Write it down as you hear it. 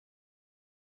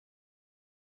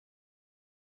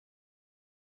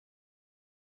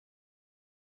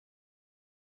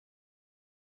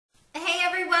Hey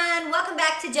everyone, welcome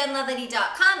back to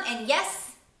JenLoveLady.com, and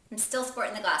yes, I'm still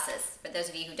sporting the glasses. For those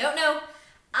of you who don't know,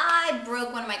 I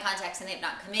broke one of my contacts and they've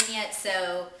not come in yet,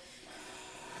 so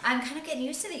I'm kind of getting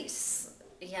used to these.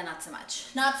 Yeah, not so much.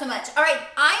 Not so much. All right,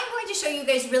 I am going to show you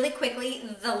guys really quickly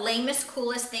the lamest,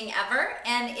 coolest thing ever,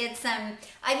 and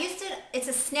I've used it, it's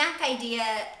a snack idea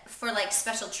for like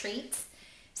special treats.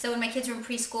 So when my kids were in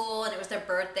preschool and it was their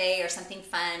birthday or something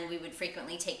fun, we would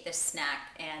frequently take this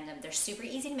snack, and they're super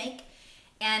easy to make.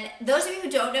 And those of you who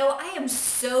don't know, I am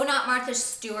so not Martha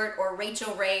Stewart or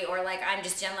Rachel Ray or like I'm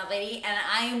just Jen Love Lady, and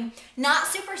I'm not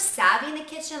super savvy in the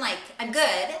kitchen. Like, I'm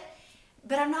good,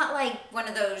 but I'm not like one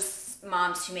of those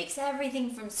moms who makes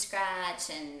everything from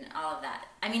scratch and all of that.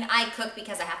 I mean, I cook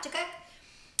because I have to cook,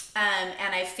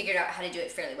 and I figured out how to do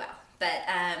it fairly well. But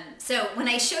so when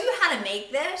I show you how to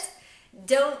make this,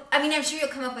 I'm sure you'll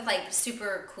come up with like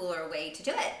super cooler way to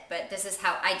do it, but this is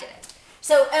how I did it.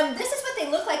 So this is what they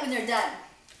look like when they're done.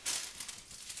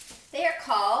 They are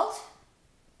called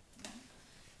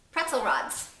pretzel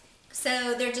rods.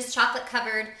 So they're just chocolate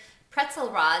covered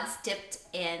pretzel rods dipped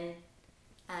in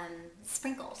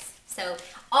sprinkles. So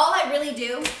all I really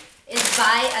do is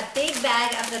buy a big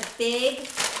bag of the big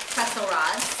pretzel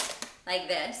rods like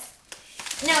this.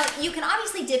 Now, you can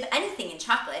obviously dip anything in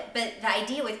chocolate, but the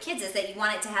idea with kids is that you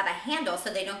want it to have a handle so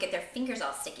they don't get their fingers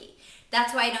all sticky.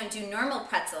 That's why I don't do normal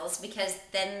pretzels, because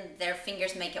then their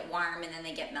fingers make it warm and then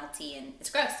they get melty and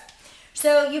it's gross.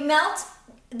 So you melt,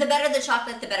 the better the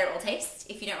chocolate, the better it will taste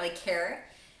if you don't really care.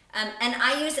 And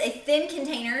I use a thin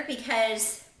container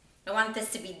because I want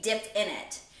this to be dipped in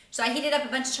it. So I heated up a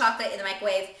bunch of chocolate in the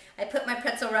microwave. I put my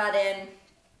pretzel rod in,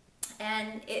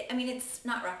 and it's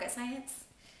not rocket science.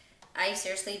 I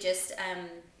seriously just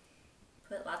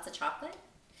put lots of chocolate.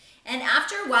 And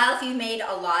after a while, if you've made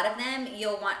a lot of them,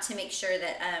 you'll want to make sure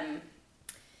that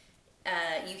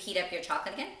you heat up your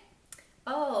chocolate again.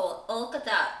 Oh, look at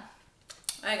that.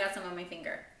 I got some on my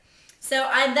finger. So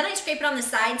then I scrape it on the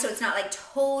side so it's not like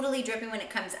totally dripping when it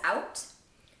comes out.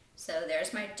 So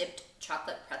there's my dipped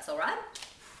chocolate pretzel rod.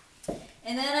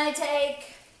 And then I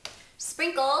take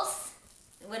sprinkles,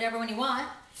 whatever one you want,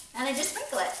 and I just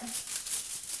sprinkle it.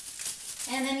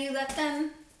 And then you let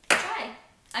them dry.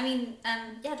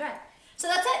 Dry. So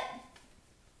that's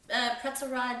it. Pretzel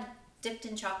rod dipped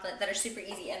in chocolate that are super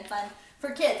easy and fun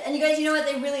for kids. And you guys, you know what?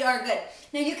 They really are good.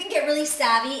 Now you can get really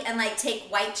savvy and like take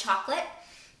white chocolate.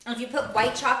 And if you put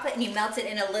white chocolate and you melt it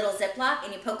in a little Ziploc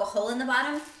and you poke a hole in the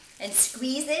bottom and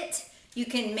squeeze it, you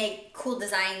can make cool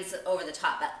designs over the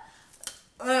top.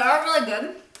 But they are really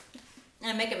good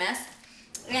and make a mess.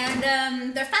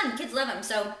 And they're fun. Kids love them.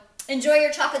 So enjoy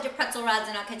your chocolate dip pretzel rods,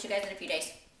 and I'll catch you guys in a few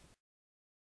days.